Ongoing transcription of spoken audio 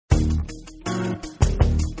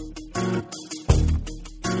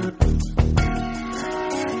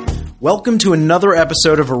Welcome to another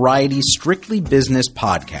episode of Variety's Strictly Business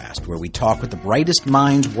podcast, where we talk with the brightest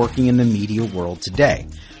minds working in the media world today.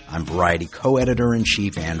 I'm Variety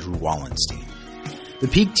co-editor-in-chief Andrew Wallenstein. The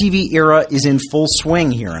peak TV era is in full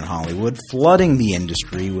swing here in Hollywood, flooding the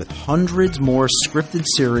industry with hundreds more scripted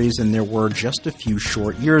series than there were just a few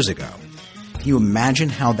short years ago. Can you imagine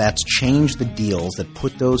how that's changed the deals that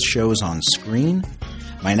put those shows on screen?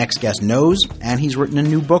 My next guest knows, and he's written a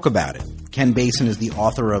new book about it. Ken Bason is the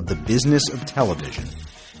author of The Business of Television.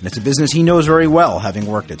 And it's a business he knows very well, having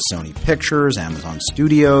worked at Sony Pictures, Amazon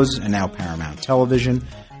Studios, and now Paramount Television,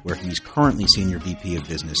 where he's currently Senior VP of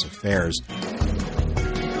Business Affairs.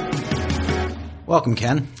 Welcome,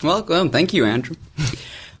 Ken. Welcome. Thank you, Andrew.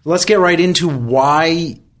 Let's get right into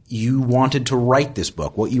why you wanted to write this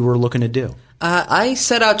book, what you were looking to do. I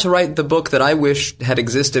set out to write the book that I wish had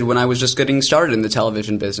existed when I was just getting started in the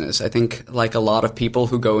television business. I think, like a lot of people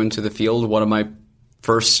who go into the field, one of my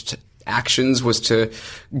first actions was to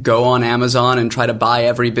go on Amazon and try to buy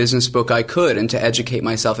every business book I could and to educate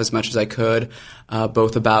myself as much as I could,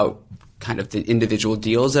 both about kind of the individual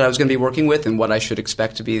deals that I was going to be working with and what I should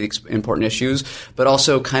expect to be the important issues, but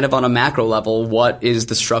also kind of on a macro level, what is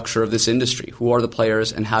the structure of this industry? Who are the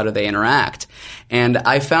players and how do they interact? And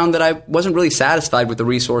I found that I wasn't really satisfied with the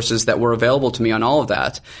resources that were available to me on all of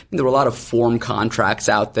that. There were a lot of form contracts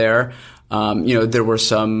out there. There were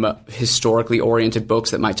some historically oriented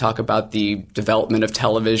books that might talk about the development of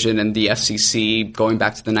television and the FCC going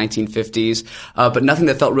back to the 1950s, but nothing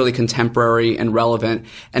that felt really contemporary and relevant,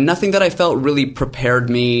 and nothing that I felt really prepared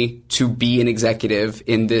me to be an executive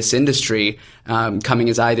in this industry, coming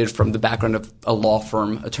as I did from the background of a law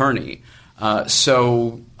firm attorney.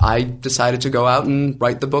 So I decided to go out and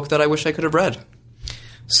write the book that I wish I could have read.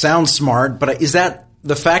 Sounds smart, but is that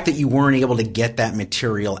the fact that you weren't able to get that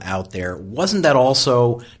material out there, wasn't that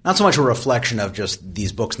also not so much a reflection of just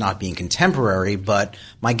these books not being contemporary, but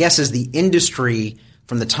my guess is the industry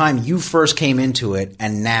from the time you first came into it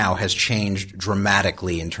and now has changed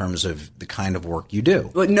dramatically in terms of the kind of work you do?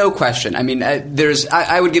 Well, no question. I mean,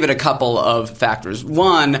 I would give it a couple of factors.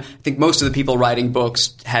 One, I think most of the people writing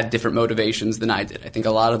books had different motivations than I did. I think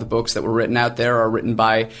a lot of the books that were written out there are written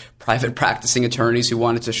by private practicing attorneys who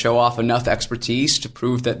wanted to show off enough expertise to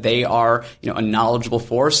prove that they are, a knowledgeable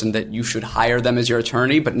force and that you should hire them as your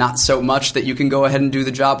attorney, but not so much that you can go ahead and do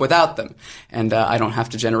the job without them. And I don't have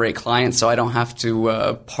to generate clients, so I don't have to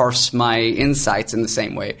parse my insights in the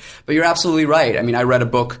same way. But you're absolutely right. I mean, I read a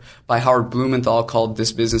book by Howard Blumenthal called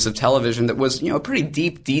This Business of Television that was, a pretty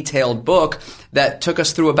deep, detailed book that took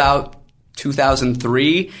us through about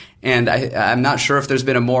 2003, and I'm not sure if there's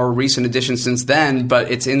been a more recent edition since then, but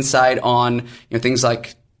it's insight on things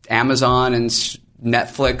like Amazon and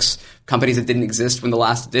Netflix, companies that didn't exist when the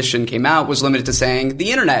last edition came out, was limited to saying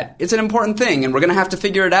the internet, it's an important thing, and we're going to have to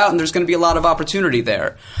figure it out, and there's going to be a lot of opportunity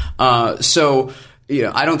there. So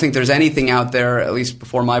I don't think there's anything out there, at least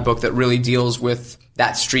before my book, that really deals with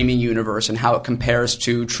that streaming universe and how it compares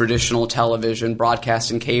to traditional television, broadcast,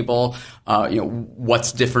 and cable.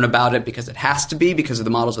 What's different about it because it has to be because of the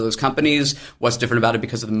models of those companies. What's different about it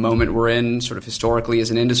because of the moment we're in, sort of historically as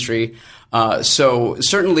an industry. So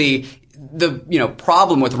certainly, the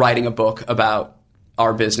problem with writing a book about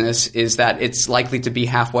our business is that it's likely to be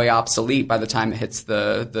halfway obsolete by the time it hits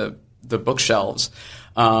the bookshelves.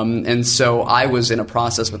 And so I was in a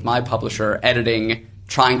process with my publisher editing,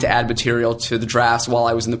 trying to add material to the drafts while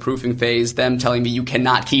I was in the proofing phase, them telling me you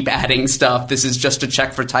cannot keep adding stuff. This is just to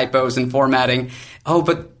check for typos and formatting. Oh,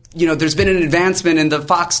 but there's been an advancement in the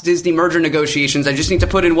Fox-Disney merger negotiations. I just need to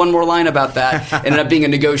put in one more line about that. It ended up being a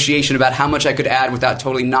negotiation about how much I could add without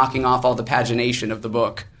totally knocking off all the pagination of the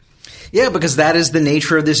book. Yeah, because that is the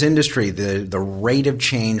nature of this industry. The rate of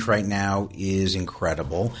change right now is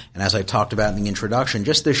incredible. And as I talked about in the introduction,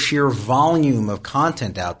 just the sheer volume of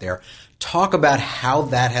content out there. Talk about how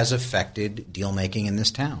that has affected deal-making in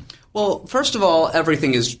this town. Well, first of all,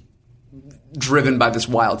 everything is driven by this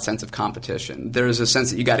wild sense of competition. There's a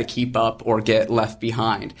sense that you got to keep up or get left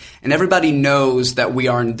behind. And everybody knows that we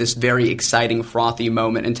are in this very exciting, frothy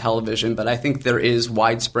moment in television, but I think there is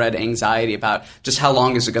widespread anxiety about just how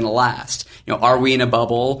long is it going to last? Are we in a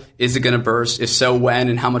bubble? Is it going to burst? If so, when?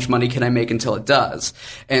 And how much money can I make until it does?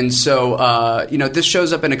 And so, this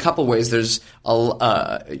shows up in a couple ways. There's,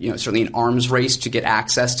 certainly an arms race to get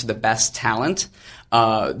access to the best talent.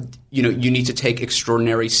 You need to take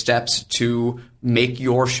extraordinary steps to make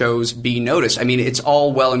your shows be noticed. I mean, it's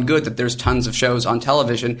all well and good that there's tons of shows on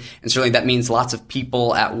television, and certainly that means lots of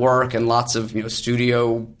people at work and lots of,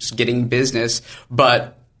 studios getting business,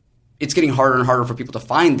 but it's getting harder and harder for people to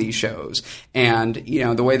find these shows. And,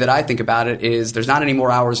 the way that I think about it is there's not any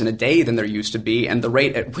more hours in a day than there used to be. And the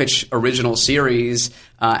rate at which original series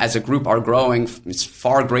as a group are growing is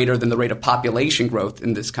far greater than the rate of population growth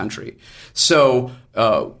in this country. So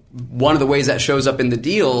one of the ways that shows up in the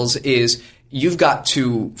deals is you've got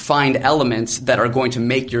to find elements that are going to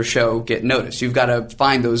make your show get noticed. You've got to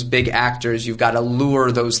find those big actors. You've got to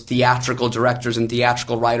lure those theatrical directors and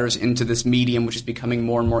theatrical writers into this medium, which is becoming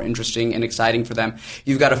more and more interesting and exciting for them.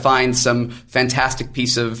 You've got to find some fantastic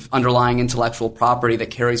piece of underlying intellectual property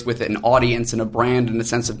that carries with it an audience and a brand and a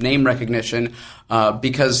sense of name recognition,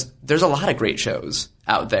 because there's a lot of great shows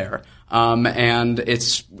out there. And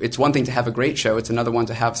it's one thing to have a great show. It's another one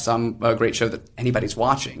to have some great show that anybody's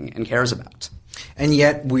watching and cares about. And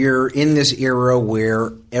yet we're in this era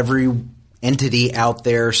where every entity out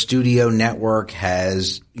there, studio network,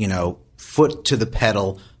 has, foot to the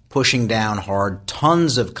pedal, pushing down hard,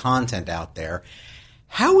 tons of content out there.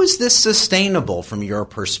 How is this sustainable from your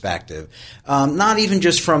perspective? Not even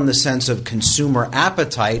just from the sense of consumer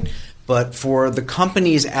appetite, but for the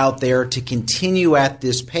companies out there to continue at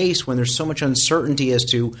this pace when there's so much uncertainty as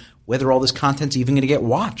to whether all this content's even going to get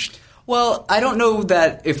watched. Well, I don't know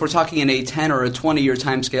that if we're talking in a 10 or a 20-year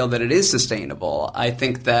time scale that it is sustainable. I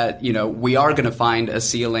think that, we are going to find a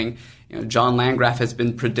ceiling. John Landgraf has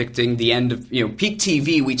been predicting the end of, peak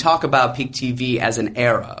TV. We talk about peak TV as an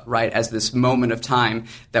era, right? As this moment of time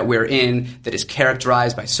that we're in that is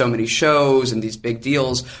characterized by so many shows and these big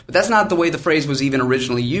deals. But that's not the way the phrase was even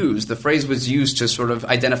originally used. The phrase was used to sort of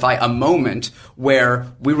identify a moment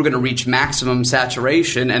where we were going to reach maximum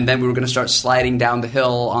saturation and then we were going to start sliding down the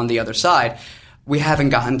hill on the other side. We haven't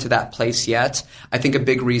gotten to that place yet. I think a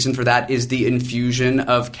big reason for that is the infusion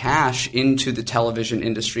of cash into the television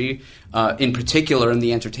industry, in particular in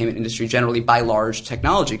the entertainment industry generally, by large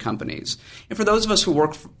technology companies. And for those of us who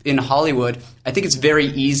work in Hollywood, I think it's very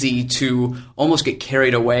easy to almost get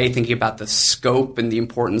carried away thinking about the scope and the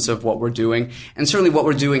importance of what we're doing. And certainly what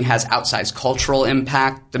we're doing has outsized cultural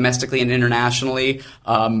impact domestically and internationally.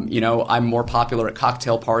 I'm more popular at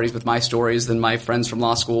cocktail parties with my stories than my friends from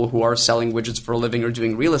law school who are selling widgets for a living or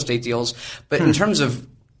doing real estate deals. But in terms of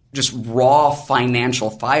just raw financial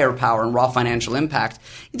firepower and raw financial impact,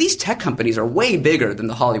 these tech companies are way bigger than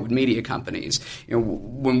the Hollywood media companies.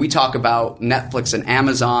 When we talk about Netflix and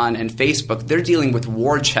Amazon and Facebook, they're dealing with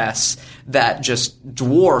war chests that just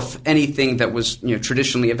dwarf anything that was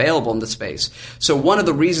traditionally available in the space. So one of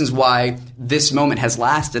the reasons why this moment has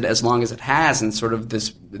lasted as long as it has, and sort of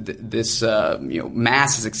this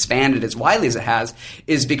mass has expanded as widely as it has,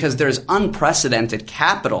 is because there's unprecedented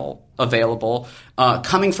capital available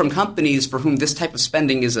coming from companies for whom this type of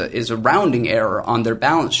spending is a rounding error on their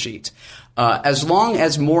balance sheet. As long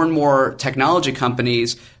as more and more technology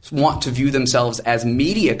companies want to view themselves as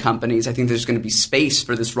media companies, I think there's going to be space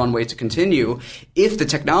for this runway to continue. If the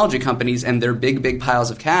technology companies and their big piles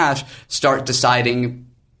of cash start deciding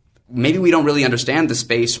maybe we don't really understand the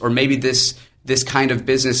space, or maybe this kind of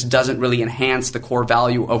business doesn't really enhance the core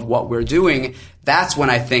value of what we're doing, that's when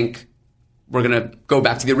I think we're going to go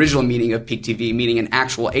back to the original meaning of peak TV, meaning an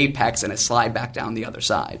actual apex and a slide back down the other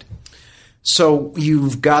side. So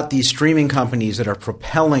you've got these streaming companies that are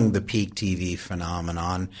propelling the peak TV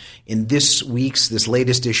phenomenon. In this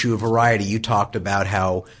latest issue of Variety, you talked about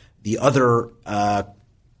how the other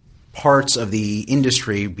parts of the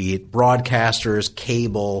industry, be it broadcasters,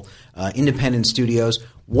 cable, independent studios,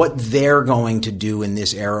 what they're going to do in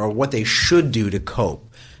this era, or what they should do to cope.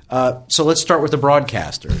 So let's start with the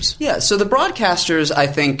broadcasters. Yeah, so the broadcasters, I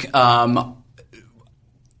think, are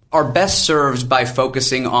best served by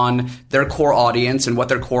focusing on their core audience and what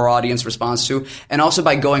their core audience responds to, and also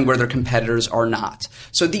by going where their competitors are not.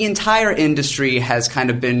 So the entire industry has kind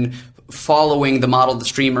of been following the model of the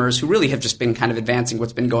streamers, who really have just been kind of advancing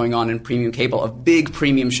what's been going on in premium cable, of big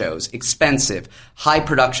premium shows, expensive, high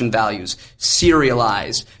production values,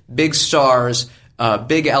 serialized, big stars,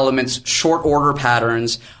 big elements, short order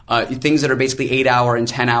patterns, things that are basically 8-hour and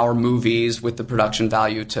 10-hour movies with the production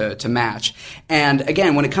value to match. And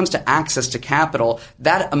again, when it comes to access to capital,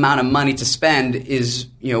 that amount of money to spend is,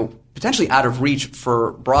 potentially out of reach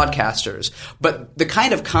for broadcasters. But the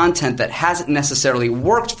kind of content that hasn't necessarily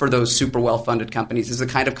worked for those super well-funded companies is the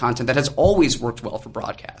kind of content that has always worked well for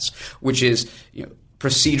broadcast, which is,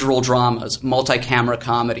 procedural dramas, multi-camera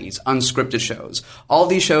comedies, unscripted shows. All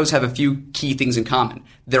these shows have a few key things in common.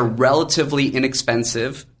 They're relatively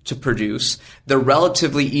inexpensive to produce. They're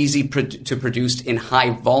relatively easy to produce in high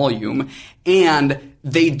volume. And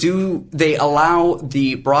they allow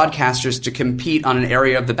the broadcasters to compete on an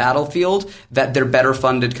area of the battlefield that their better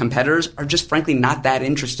funded competitors are just frankly not that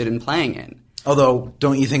interested in playing in. Although,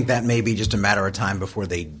 don't you think that may be just a matter of time before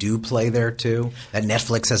they do play there too? That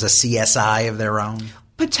Netflix has a CSI of their own?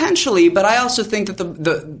 Potentially, but I also think that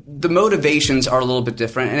the motivations are a little bit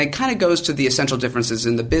different, and it kind of goes to the essential differences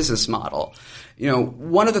in the business model.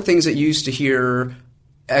 One of the things that you used to hear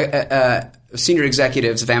senior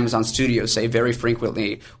executives of Amazon Studios say very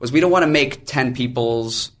frequently was, we don't want to make 10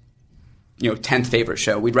 people's 10th favorite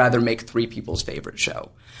show. We'd rather make 3 people's favorite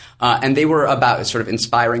show. And they were about sort of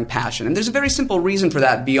inspiring passion. And there's a very simple reason for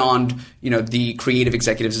that beyond, the creative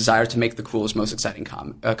executive's desire to make the coolest, most exciting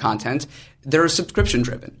content. They're subscription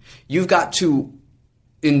driven. You've got to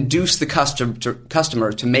induce the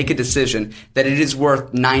customer to make a decision that it is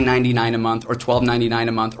worth $9.99 a month or $12.99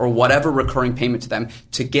 a month or whatever recurring payment to them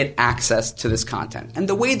to get access to this content. And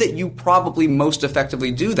the way that you probably most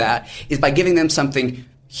effectively do that is by giving them something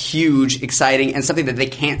huge, exciting, and something that they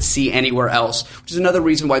can't see anywhere else, which is another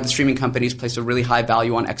reason why the streaming companies place a really high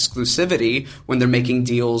value on exclusivity when they're making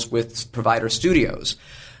deals with provider studios.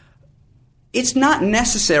 It's not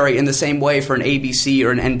necessary in the same way for an ABC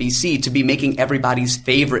or an NBC to be making everybody's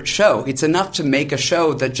favorite show. It's enough to make a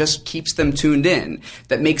show that just keeps them tuned in,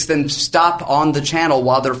 that makes them stop on the channel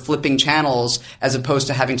while they're flipping channels as opposed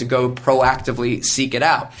to having to go proactively seek it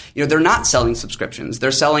out. They're not selling subscriptions.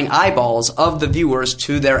 They're selling eyeballs of the viewers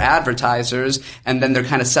to their advertisers, and then they're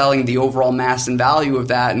kind of selling the overall mass and value of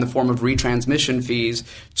that in the form of retransmission fees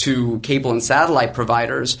to cable and satellite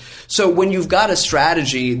providers. So when you've got a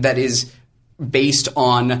strategy that is based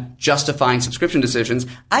on justifying subscription decisions,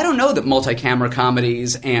 I don't know that multi-camera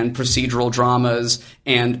comedies and procedural dramas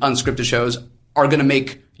and unscripted shows are going to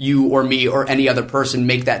make you or me or any other person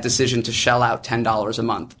make that decision to shell out $10 a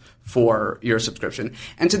month for your subscription.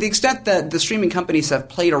 And to the extent that the streaming companies have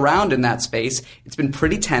played around in that space, it's been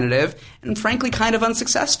pretty tentative and frankly kind of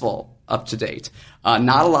unsuccessful up to date.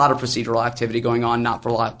 Not a lot of procedural activity going on, not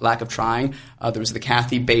for lack of trying. There was the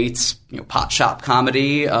Kathy Bates, pot shop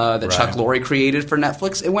comedy that right. Chuck Lorre created for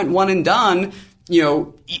Netflix. It went one and done,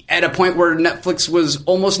 at a point where Netflix was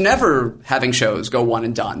almost never having shows go one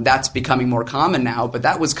and done. That's becoming more common now, but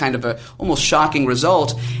that was kind of a almost shocking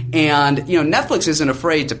result. And, Netflix isn't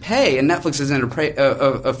afraid to pay, and Netflix isn't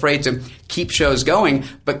afraid to keep shows going,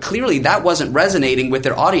 but clearly that wasn't resonating with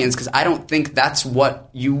their audience because I don't think that's what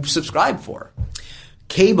you subscribe for.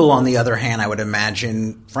 Cable, on the other hand, I would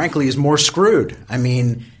imagine, frankly, is more screwed. I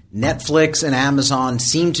mean, Netflix and Amazon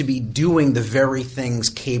seem to be doing the very things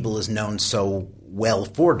cable is known so well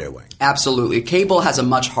for doing. Absolutely. Cable has a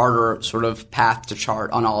much harder sort of path to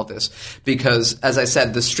chart on all of this because, as I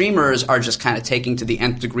said, the streamers are just kind of taking to the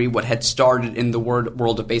nth degree what had started in the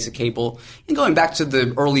world of basic cable and going back to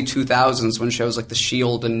the early 2000s when shows like The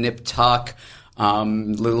Shield and Nip Tuck, a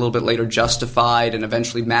little bit later Justified, and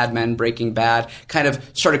eventually Mad Men, Breaking Bad, kind of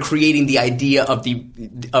started creating the idea of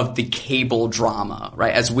the cable drama,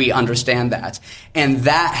 right, as we understand that. And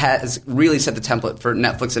that has really set the template for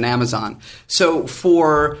Netflix and Amazon. So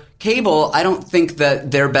for cable, I don't think that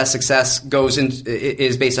their best success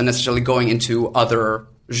is based on necessarily going into other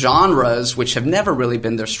genres, which have never really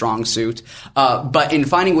been their strong suit, but in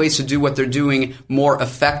finding ways to do what they're doing more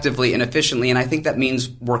effectively and efficiently. And I think that means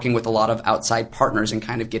working with a lot of outside partners and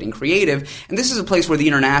kind of getting creative. And this is a place where the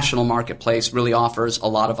international marketplace really offers a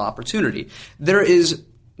lot of opportunity. There is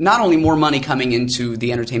not only more money coming into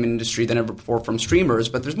the entertainment industry than ever before from streamers,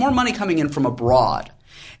 but there's more money coming in from abroad.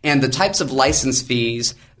 And the types of license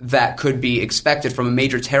fees that could be expected from a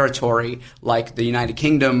major territory like the United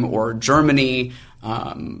Kingdom or Germany,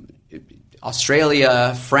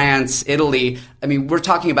 Australia, France, Italy, I mean, we're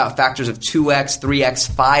talking about factors of 2x,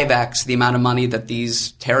 3x, 5x the amount of money that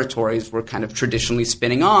these territories were kind of traditionally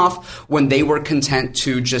spinning off when they were content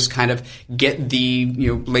to just kind of get the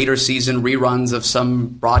later season reruns of some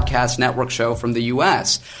broadcast network show from the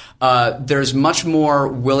U.S. There's much more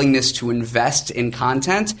willingness to invest in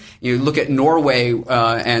content. You look at Norway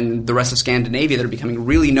and the rest of Scandinavia that are becoming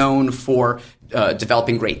really known for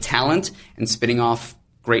developing great talent and spinning off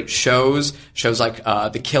great shows like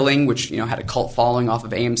The Killing, which had a cult following off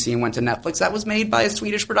of AMC and went to Netflix. That was made by a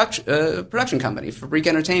Swedish production company, Fabrik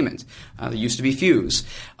Entertainment. That used to be Fuse,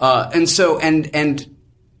 and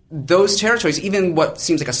those territories, even what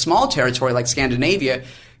seems like a small territory like Scandinavia,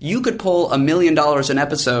 you could pull $1 million an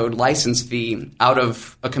episode license fee out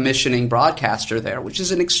of a commissioning broadcaster there, which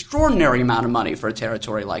is an extraordinary amount of money for a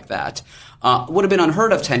territory like that. Would have been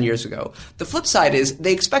unheard of 10 years ago. The flip side is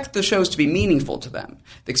they expect the shows to be meaningful to them.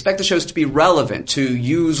 They expect the shows to be relevant, to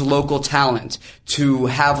use local talent, to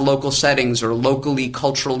have local settings or locally,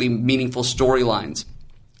 culturally meaningful storylines.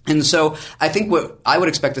 And so I think what I would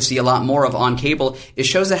expect to see a lot more of on cable is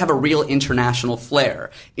shows that have a real international flair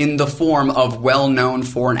in the form of well-known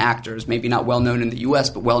foreign actors, maybe not well-known in the U.S.,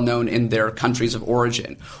 but well-known in their countries of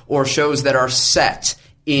origin, or shows that are set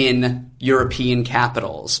in European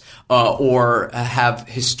capitals, or have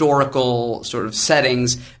historical sort of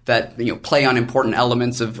settings that play on important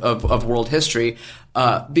elements of world history,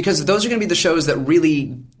 because those are going to be the shows that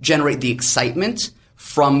really generate the excitement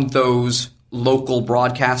from those local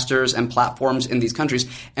broadcasters and platforms in these countries,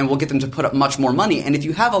 and will get them to put up much more money. And if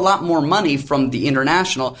you have a lot more money from the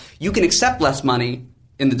international, you can accept less money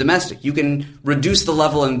in the domestic. You can reduce the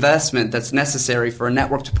level of investment that's necessary for a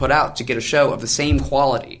network to put out to get a show of the same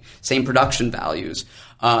quality, same production values.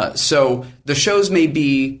 So the shows may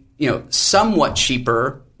be, somewhat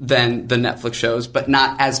cheaper than the Netflix shows, but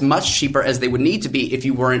not as much cheaper as they would need to be if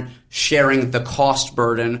you weren't sharing the cost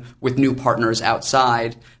burden with new partners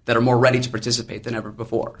outside that are more ready to participate than ever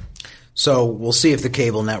before. So we'll see if the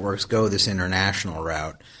cable networks go this international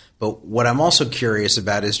route. But what I'm also curious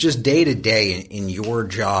about is just day to day in your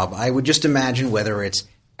job. I would just imagine whether it's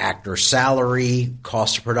actor salary,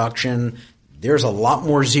 cost of production, there's a lot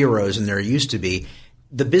more zeros than there used to be.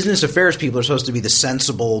 The business affairs people are supposed to be the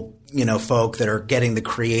sensible, folk that are getting the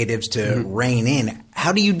creatives to rein in.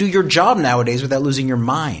 How do you do your job nowadays without losing your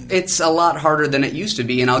mind? It's a lot harder than it used to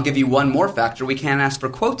be, and I'll give you one more factor. We can't ask for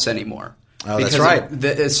quotes anymore. Oh, that's right.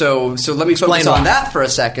 So let me focus on that for a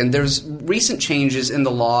second. There's recent changes in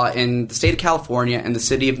the law in the state of California and the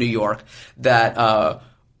city of New York that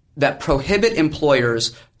prohibit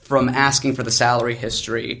employers from asking for the salary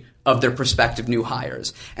history of their prospective new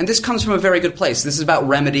hires. And this comes from a very good place. This is about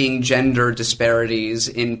remedying gender disparities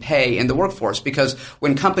in pay in the workforce, because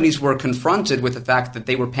when companies were confronted with the fact that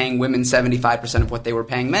they were paying women 75% of what they were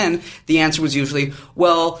paying men, the answer was usually,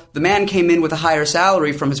 well, the man came in with a higher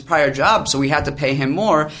salary from his prior job, so we had to pay him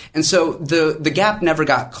more. And so the gap never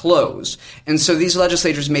got closed. And so these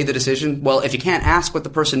legislators made the decision, well, if you can't ask what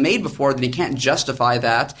the person made before, then you can't justify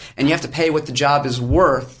that, and you have to pay what the job is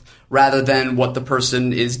worth rather than what the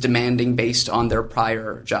person is demanding based on their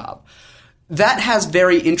prior job. That has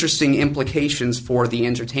very interesting implications for the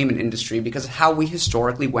entertainment industry because of how we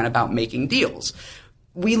historically went about making deals.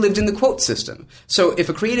 We lived in the quote system. So if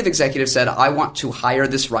a creative executive said, I want to hire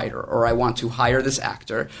this writer or I want to hire this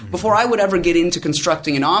actor, before I would ever get into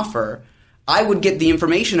constructing an offer, I would get the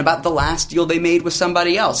information about the last deal they made with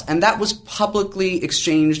somebody else. And that was publicly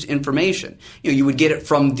exchanged information. You would get it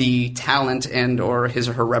from the talent and or his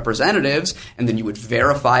or her representatives, and then you would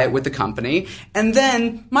verify it with the company. And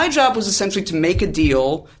then my job was essentially to make a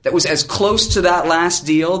deal that was as close to that last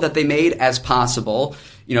deal that they made as possible.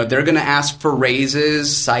 They're going to ask for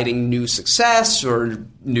raises, citing new success or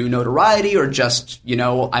new notoriety, or just,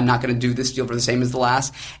 I'm not going to do this deal for the same as the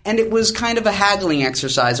last. And it was kind of a haggling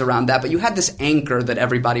exercise around that, but you had this anchor that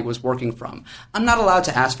everybody was working from. I'm not allowed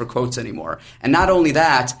to ask for quotes anymore. And not only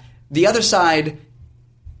that, the other side,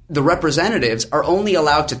 the representatives, are only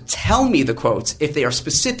allowed to tell me the quotes if they are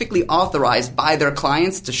specifically authorized by their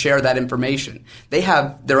clients to share that information. They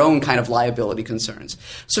have their own kind of liability concerns.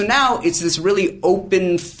 So now it's this really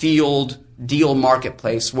open field deal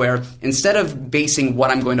marketplace where instead of basing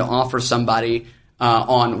what I'm going to offer somebody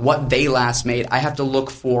on what they last made, I have to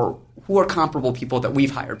look for who are comparable people that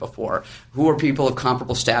we've hired before, who are people of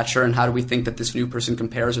comparable stature, and how do we think that this new person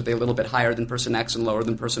compares? Are they a little bit higher than person X and lower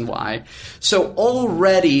than person Y? So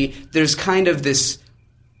already there's kind of this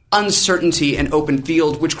uncertainty and open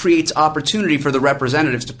field, which creates opportunity for the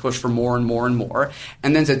representatives to push for more and more and more.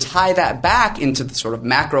 And then to tie that back into the sort of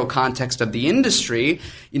macro context of the industry,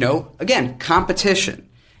 again, competition.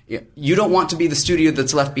 You don't want to be the studio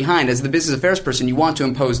that's left behind. As the business affairs person, you want to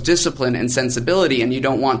impose discipline and sensibility, and you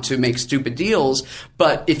don't want to make stupid deals.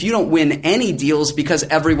 But if you don't win any deals because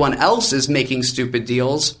everyone else is making stupid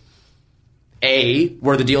deals, A,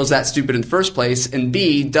 were the deals that stupid in the first place? And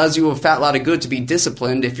B, does you a fat lot of good to be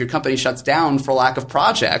disciplined if your company shuts down for lack of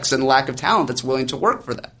projects and lack of talent that's willing to work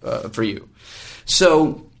for that for you?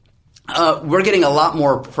 So we're getting a lot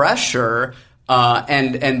more pressure.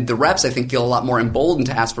 And the reps, I think, feel a lot more emboldened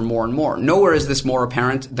to ask for more and more. Nowhere is this more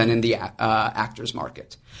apparent than in the actors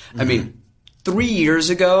market. I mean, 3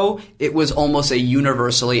 years ago, it was almost a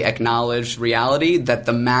universally acknowledged reality that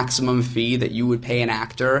the maximum fee that you would pay an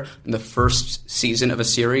actor in the first season of a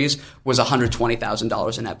series was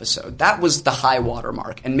 $120,000 an episode. That was the high water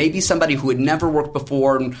mark. And maybe somebody who had never worked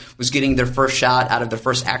before and was getting their first shot out of their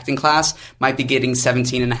first acting class might be getting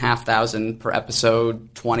 $17,500 per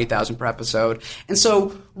episode, $20,000 per episode. And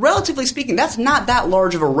so, relatively speaking, that's not that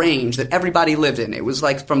large of a range that everybody lived in. It was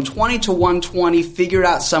like from 20 to 120, figured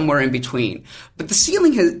out somewhere in between. But the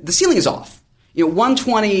ceiling is off.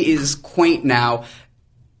 120 is quaint now.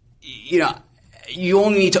 You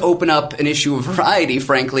only need to open up an issue of Variety,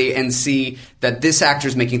 frankly, and see that this actor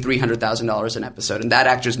is making $300,000 an episode, and that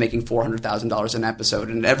actor is making $400,000 an episode,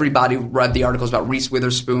 and everybody read the articles about Reese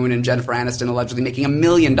Witherspoon and Jennifer Aniston allegedly making $1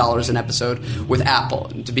 million an episode with Apple.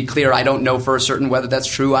 And to be clear, I don't know for certain whether that's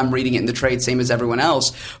true. I'm reading it in the trade, same as everyone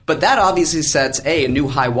else. But that obviously sets, a new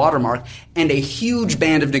high watermark and a huge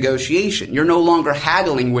band of negotiation. You're no longer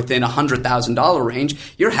haggling within $100,000 range.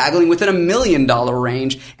 You're haggling within $1 million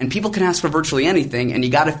range, and people can ask for virtually anything, and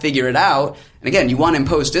you got to figure it out. And again, you want to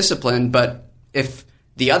impose discipline, but if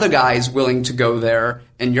the other guy is willing to go there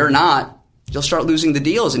and you're not, you'll start losing the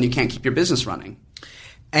deals and you can't keep your business running.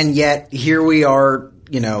 And yet here we are,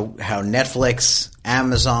 how Netflix,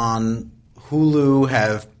 Amazon, Hulu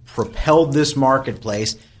have propelled this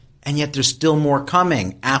marketplace, and yet there's still more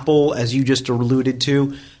coming. Apple, as you just alluded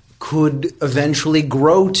to, could eventually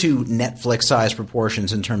grow to Netflix-sized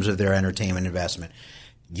proportions in terms of their entertainment investment.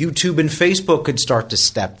 YouTube and Facebook could start to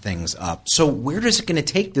step things up. So where is it going to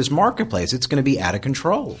take this marketplace? It's going to be out of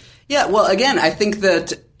control. Yeah, well, again, I think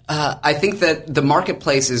that the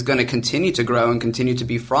marketplace is going to continue to grow and continue to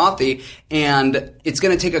be frothy, and it's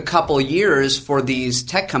going to take a couple years for these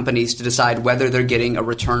tech companies to decide whether they're getting a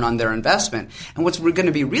return on their investment. And what's going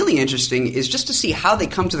to be really interesting is just to see how they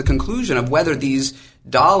come to the conclusion of whether these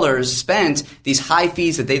dollars spent, these high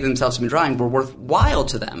fees that they themselves have been drawing, were worthwhile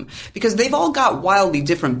to them. Because they've all got wildly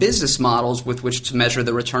different business models with which to measure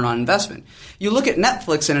the return on investment. You look at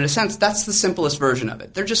Netflix, and in a sense, that's the simplest version of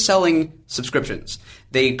it. They're just selling subscriptions.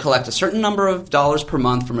 They collect a certain number of dollars per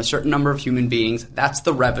month from a certain number of human beings. That's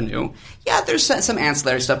the revenue. Yeah, there's some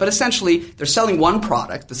ancillary stuff, but essentially they're selling one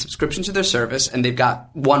product, the subscription to their service, and they've got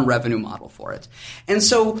one revenue model for it. And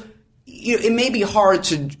so it may be hard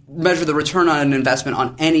to measure the return on an investment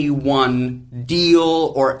on any one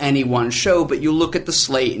deal or any one show, but you look at the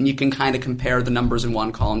slate and you can kind of compare the numbers in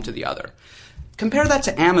one column to the other. Compare that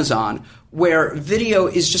to Amazon, where video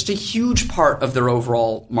is just a huge part of their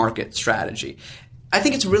overall market strategy. I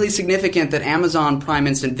think it's really significant that Amazon Prime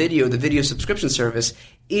Instant Video, the video subscription service,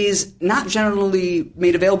 is not generally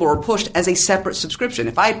made available or pushed as a separate subscription.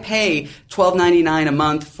 If I pay $12.99 a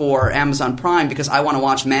month for Amazon Prime because I want to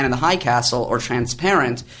watch Man in the High Castle or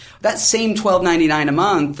Transparent, that same $12.99 a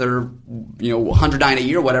month or $100 a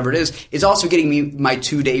year, whatever it is also getting me my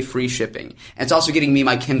 2-day free shipping. And it's also getting me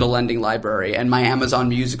my Kindle lending library and my Amazon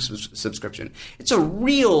Music subscription. It's a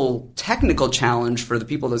real technical challenge for the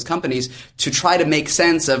people of those companies to try to make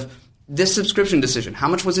sense of this subscription decision. How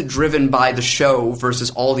much was it driven by the show versus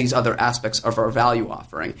all these other aspects of our value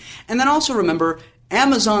offering? And then also remember,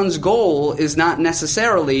 Amazon's goal is not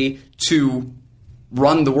necessarily to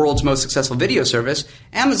run the world's most successful video service.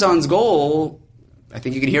 Amazon's goal, I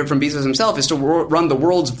think you can hear it from Bezos himself, is to run the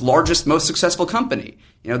world's largest, most successful company.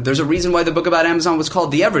 There's a reason why the book about Amazon was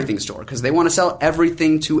called The Everything Store, because they want to sell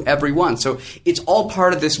everything to everyone. So it's all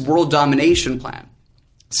part of this world domination plan.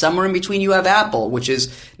 Somewhere in between you have Apple, which is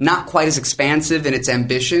not quite as expansive in its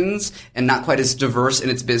ambitions and not quite as diverse in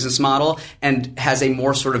its business model, and has a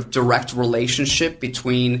more sort of direct relationship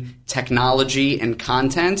between technology and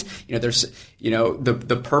content. There's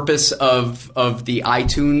the purpose of the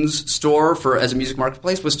iTunes store as a music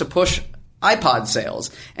marketplace was to push iPod sales.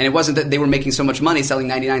 And it wasn't that they were making so much money selling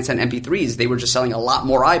 99-cent MP3s. They were just selling a lot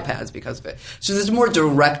more iPads because of it. So there's a more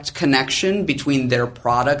direct connection between their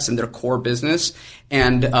products and their core business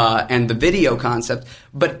and the video concept.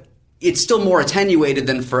 But it's still more attenuated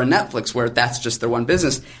than for a Netflix, where that's just their one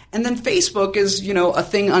business. And then Facebook is, a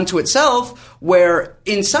thing unto itself, where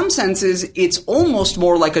in some senses it's almost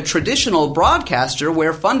more like a traditional broadcaster,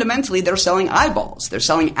 where fundamentally they're selling eyeballs. They're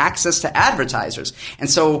selling access to advertisers. And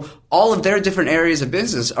so all of their different areas of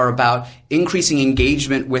business are about increasing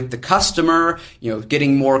engagement with the customer,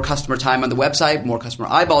 getting more customer time on the website, more customer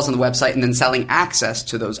eyeballs on the website, and then selling access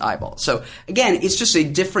to those eyeballs. So again, it's just a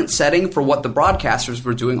different setting for what the broadcasters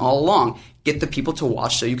were doing all along. Get the people to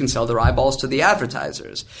watch so you can sell their eyeballs to the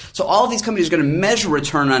advertisers. So all of these companies are going to measure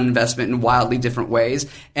return on investment in wildly different ways.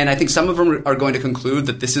 And I think some of them are going to conclude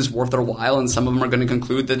that this is worth their while, and some of them are going to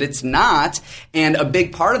conclude that it's not. And a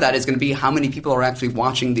big part of that is going to be how many people are actually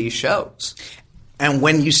watching these shows. And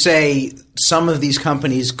when you say some of these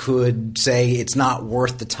companies could say it's not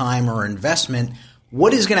worth the time or investment,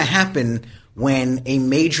 what is going to happen when a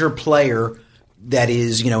major player that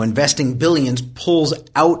is, investing billions pulls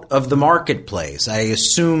out of the marketplace? I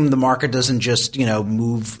assume the market doesn't just,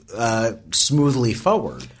 move smoothly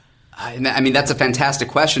forward. I mean, that's a fantastic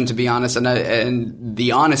question, to be honest. And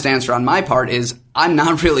the honest answer on my part is I'm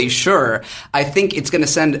not really sure. I think it's going to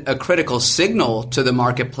send a critical signal to the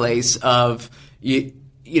marketplace of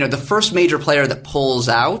the first major player that pulls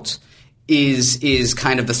out is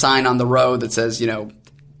kind of the sign on the road that says,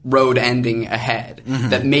 road ending ahead. Mm-hmm.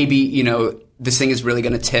 That maybe, this thing is really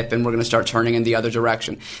going to tip and we're going to start turning in the other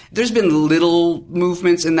direction. There's been little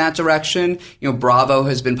movements in that direction. Bravo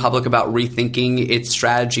has been public about rethinking its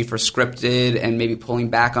strategy for scripted and maybe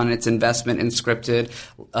pulling back on its investment in scripted.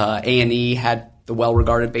 A&E had the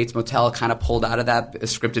well-regarded Bates Motel kind of pulled out of that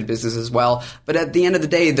scripted business as well. But at the end of the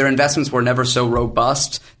day, their investments were never so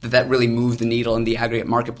robust that really moved the needle in the aggregate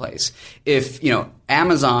marketplace. If,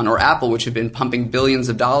 Amazon or Apple, which have been pumping billions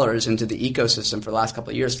of dollars into the ecosystem for the last couple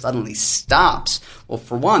of years, suddenly stops, well,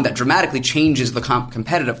 for one, that dramatically changes the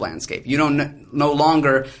competitive landscape. You don't no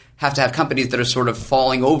longer have to have companies that are sort of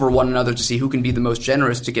falling over one another to see who can be the most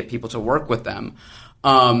generous to get people to work with them.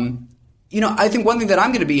 I think one thing that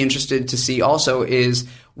I'm going to be interested to see also is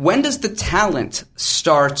when does the talent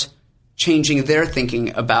start changing their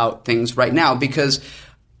thinking about things right now? Because,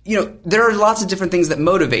 there are lots of different things that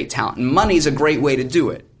motivate talent, and money is a great way to do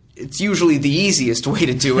it. It's usually the easiest way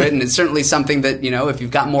to do it, and it's certainly something that, if you've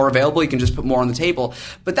got more available, you can just put more on the table.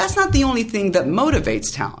 But that's not the only thing that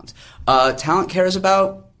motivates talent. Talent cares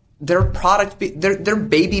about their product, their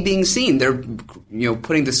baby being seen. They're,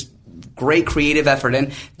 putting this great creative effort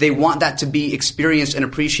in. They want that to be experienced and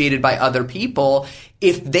appreciated by other people.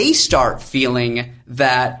 If they start feeling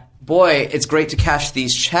that, boy, it's great to cash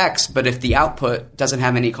these checks, but if the output doesn't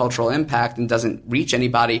have any cultural impact and doesn't reach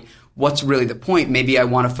anybody, what's really the point? Maybe I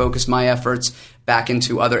want to focus my efforts back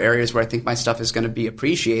into other areas where I think my stuff is going to be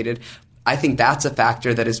appreciated. I think that's a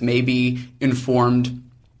factor that is maybe informed,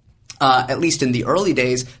 at least in the early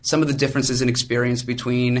days, some of the differences in experience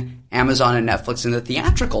between Amazon and Netflix in the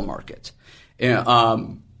theatrical market.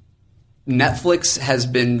 Netflix has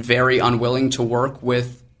been very unwilling to work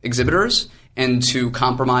with exhibitors and to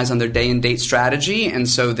compromise on their day and date strategy, and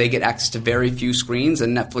so they get access to very few screens,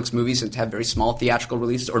 and Netflix movies have very small theatrical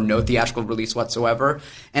release or no theatrical release whatsoever.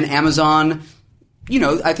 And Amazon,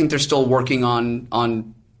 I think they're still working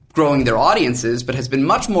on growing their audiences, but has been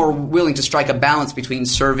much more willing to strike a balance between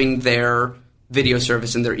serving their video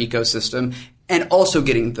service in their ecosystem and also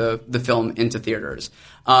getting the film into theaters.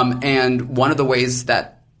 And one of the ways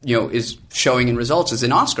that is showing in results is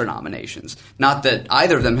in Oscar nominations. Not that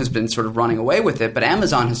either of them has been sort of running away with it, but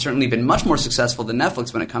Amazon has certainly been much more successful than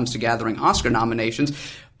Netflix when it comes to gathering Oscar nominations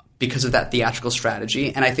because of that theatrical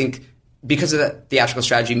strategy. And I think because of that theatrical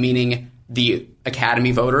strategy, meaning the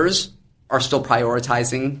Academy voters are still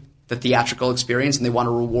prioritizing the theatrical experience and they want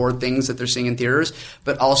to reward things that they're seeing in theaters.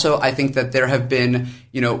 But also I think that there have been,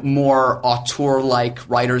 more auteur-like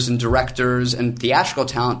writers and directors and theatrical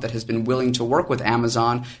talent that has been willing to work with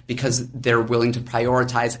Amazon because they're willing to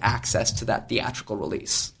prioritize access to that theatrical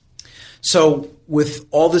release. So with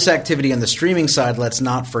all this activity on the streaming side, let's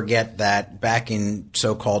not forget that back in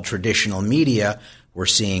so-called traditional media, we're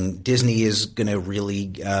seeing Disney is going to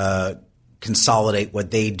really consolidate what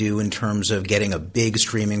they do in terms of getting a big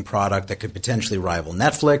streaming product that could potentially rival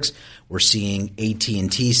Netflix. We're seeing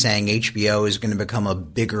AT&T saying HBO is going to become a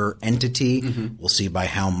bigger entity. Mm-hmm. We'll see by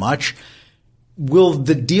how much. Will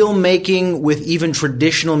the deal making with even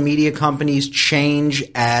traditional media companies change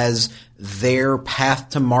as their path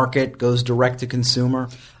to market goes direct to consumer?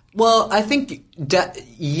 Well, I think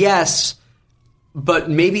yes, but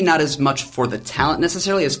maybe not as much for the talent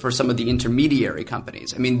necessarily as for some of the intermediary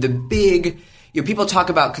companies. I mean, the big, people talk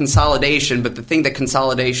about consolidation, but the thing that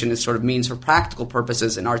consolidation is sort of means for practical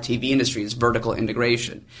purposes in our TV industry is vertical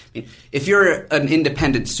integration. I mean, if you're an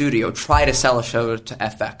independent studio, try to sell a show to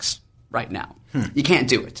FX right now. You can't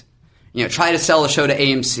do it. Try to sell a show to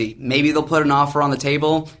AMC. Maybe they'll put an offer on the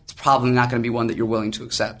table. It's probably not going to be one that you're willing to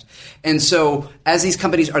accept. And so as these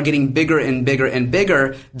companies are getting bigger and bigger and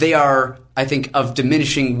bigger, they are, I think, of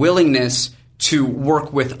diminishing willingness to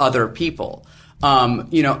work with other people.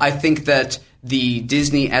 I think that the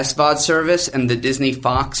Disney SVOD service and the Disney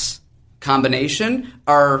Fox combination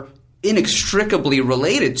are inextricably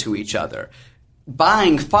related to each other.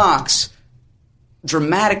 Buying Fox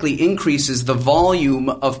dramatically increases the volume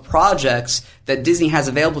of projects that Disney has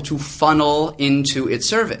available to funnel into its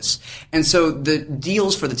service. And so the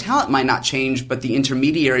deals for the talent might not change, but the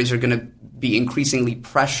intermediaries are going to be increasingly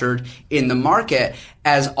pressured in the market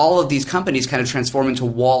as all of these companies kind of transform into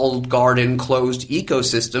walled garden, closed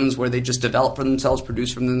ecosystems where they just develop for themselves,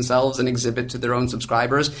 produce for themselves, and exhibit to their own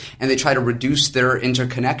subscribers, and they try to reduce their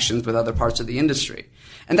interconnections with other parts of the industry.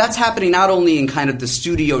 And that's happening not only in kind of the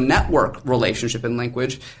studio network relationship and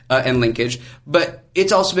linkage, but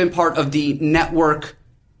it's also been part of the network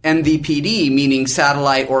MVPD, meaning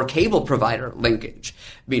satellite or cable provider linkage.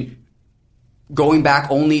 I mean, going back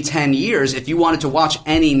only 10 years, if you wanted to watch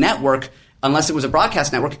any network, unless it was a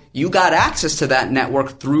broadcast network, you got access to that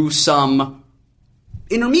network through some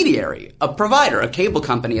intermediary, a provider, a cable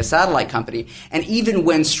company, a satellite company. And even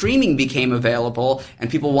when streaming became available and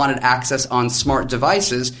people wanted access on smart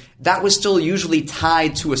devices, that was still usually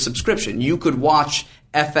tied to a subscription. You could watch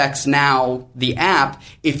FX Now, the app,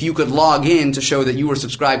 if you could log in to show that you were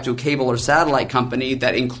subscribed to a cable or satellite company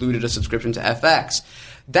that included a subscription to FX.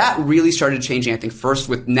 That really started changing, I think, first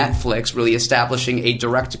with Netflix really establishing a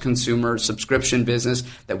direct-to-consumer subscription business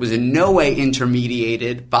that was in no way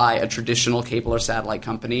intermediated by a traditional cable or satellite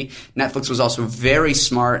company. Netflix was also very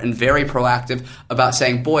smart and very proactive about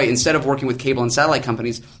saying, boy, instead of working with cable and satellite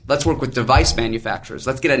companies, let's work with device manufacturers.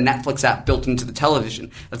 Let's get a Netflix app built into the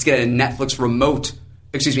television. Let's get a Netflix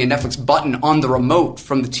button on the remote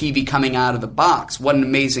from the TV coming out of the box. What an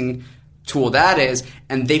amazing tool that is.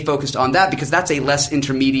 And they focused on that because that's a less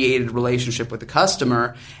intermediated relationship with the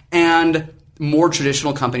customer. And more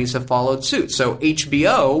traditional companies have followed suit. So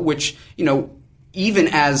HBO, which, even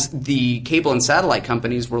as the cable and satellite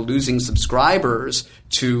companies were losing subscribers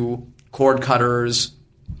to cord cutters,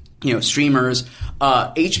 streamers,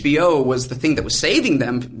 HBO was the thing that was saving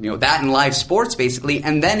them, that and live sports basically.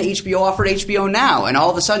 And then HBO offered HBO Now. And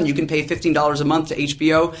all of a sudden you can pay $15 a month to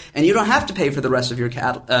HBO and you don't have to pay for the rest of your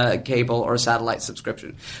cable or satellite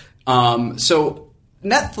subscription. So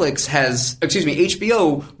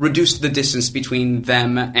HBO reduced the distance between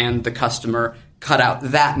them and the customer, cut out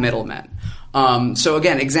that middleman. So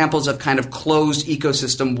again, examples of kind of closed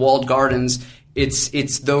ecosystem, walled gardens,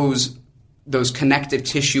 it's those connective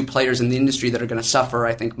tissue players in the industry that are going to suffer,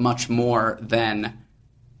 I think, much more than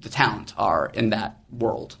the talent are in that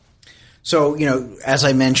world. So, as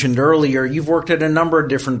I mentioned earlier, you've worked at a number of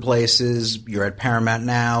different places. You're at Paramount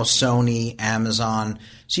Now, Sony, Amazon.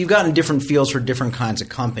 So you've gotten different feels for different kinds of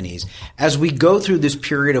companies. As we go through this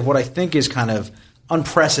period of what I think is kind of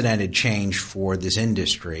unprecedented change for this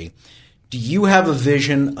industry, do you have a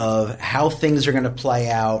vision of how things are going to play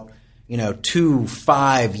out 2,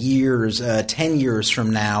 5 years, 10 years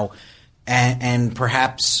from now, and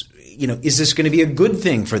perhaps, is this going to be a good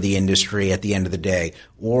thing for the industry at the end of the day?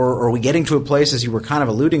 Or are we getting to a place, as you were kind of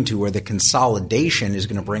alluding to, where the consolidation is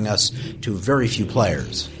going to bring us to very few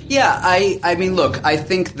players? Yeah, I mean, look, I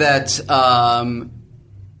think that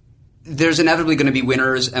there's inevitably going to be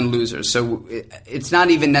winners and losers. So it's not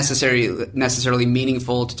even necessarily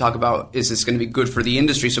meaningful to talk about, is this going to be good for the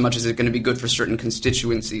industry so much as it's going to be good for certain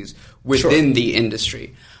constituencies within the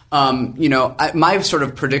industry. My sort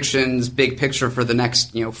of predictions, big picture for the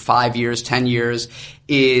next, 5 years, 10 years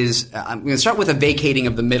is I'm going to start with a vacating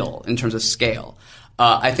of the middle in terms of scale.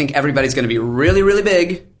 I think everybody's going to be really, really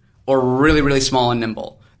big or really, really small and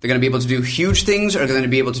nimble. They're going to be able to do huge things or they're going to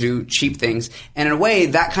be able to do cheap things. And in a way,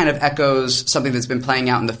 that kind of echoes something that's been playing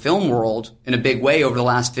out in the film world in a big way over the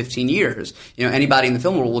last 15 years. Anybody in the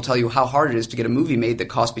film world will tell you how hard it is to get a movie made that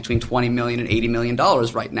costs between $20 million and $80 million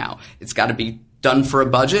right now. It's got to be done for a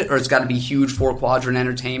budget or it's got to be huge 4-quadrant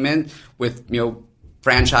entertainment with,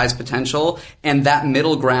 franchise potential. And that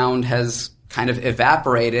middle ground has kind of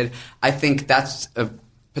evaporated. I think that's a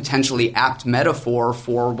potentially apt metaphor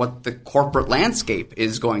for what the corporate landscape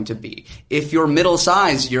is going to be. If you're middle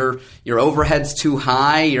size, your overhead's too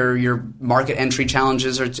high, your market entry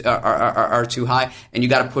challenges are too high, and you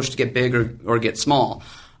got to push to get big or get small.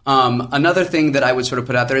 Another thing that I would sort of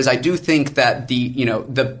put out there is I do think that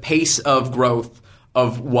the pace of growth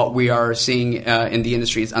of what we are seeing in the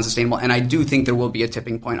industry is unsustainable, and I do think there will be a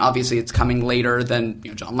tipping point. Obviously, it's coming later than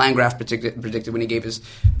John Landgraf predicted when he gave his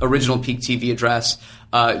original peak TV address.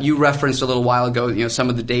 You referenced a little while ago, some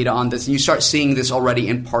of the data on this, and you start seeing this already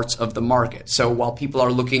in parts of the market. So while people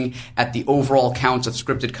are looking at the overall count of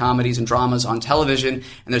scripted comedies and dramas on television,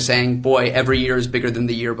 and they're saying, boy, every year is bigger than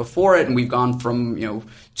the year before it, and we've gone from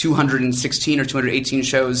 216 or 218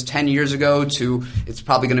 shows 10 years ago to it's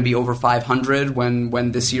probably going to be over 500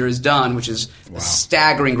 when this year is done, which is a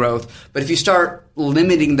staggering growth. But if you start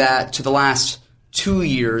limiting that to the last 2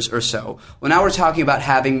 years or so, well, now we're talking about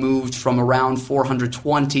having moved from around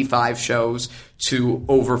 425 shows to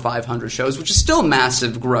over 500 shows, which is still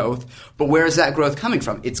massive growth. But where is that growth coming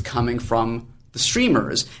from? It's coming from the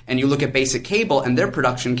streamers. And you look at basic cable, and their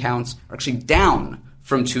production counts are actually down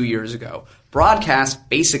from 2 years ago. Broadcast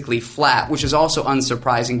basically flat, which is also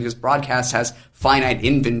unsurprising because broadcast has finite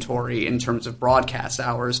inventory in terms of broadcast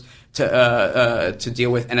hours to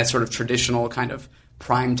deal with, and a sort of traditional kind of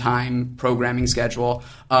primetime programming schedule.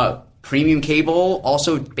 Premium cable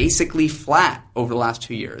also basically flat over the last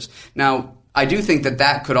 2 years. Now, I do think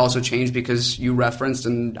that could also change because you referenced,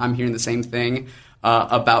 and I'm hearing the same thing,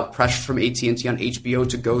 about pressure from AT&T on HBO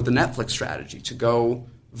to go the Netflix strategy, to go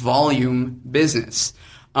volume business.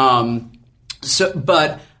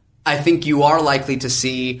 But I think you are likely to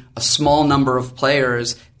see a small number of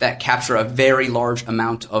players that capture a very large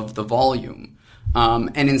amount of the volume.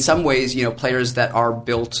 And in some ways, players that are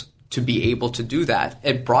built to be able to do that,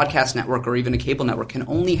 a broadcast network or even a cable network can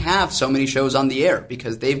only have so many shows on the air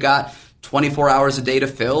because they've got 24 hours a day to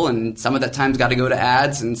fill, and some of that time's got to go to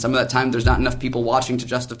ads, and some of that time there's not enough people watching to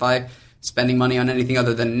justify spending money on anything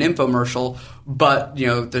other than an infomercial. But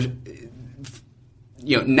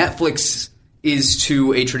Netflix is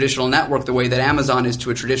to a traditional network the way that Amazon is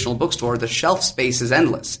to a traditional bookstore. The shelf space is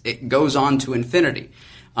endless. It goes on to infinity.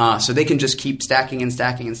 So they can just keep stacking and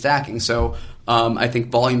stacking and stacking. So I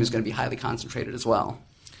think volume is going to be highly concentrated as well.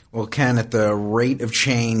 Well, Ken, at the rate of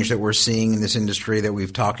change that we're seeing in this industry that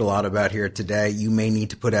we've talked a lot about here today, you may need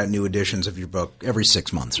to put out new editions of your book every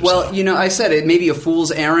 6 months or so. Well, I said it may be a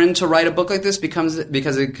fool's errand to write a book like this because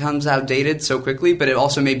it comes outdated so quickly, but it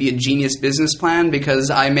also may be a genius business plan because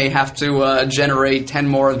I may have to generate 10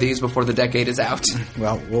 more of these before the decade is out.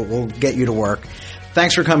 Well, we'll get you to work.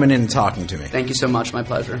 Thanks for coming in and talking to me. Thank you so much. My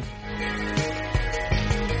pleasure.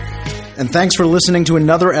 And thanks for listening to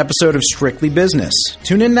another episode of Strictly Business.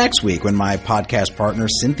 Tune in next week when my podcast partner,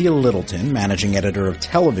 Cynthia Littleton, managing editor of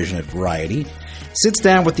television at Variety, sits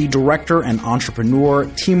down with the director and entrepreneur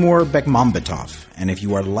Timur Bekmambetov. And if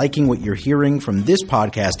you are liking what you're hearing from this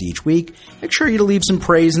podcast each week, make sure you leave some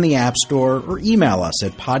praise in the App Store or email us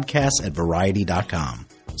at podcasts@variety.com.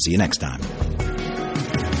 See you next time.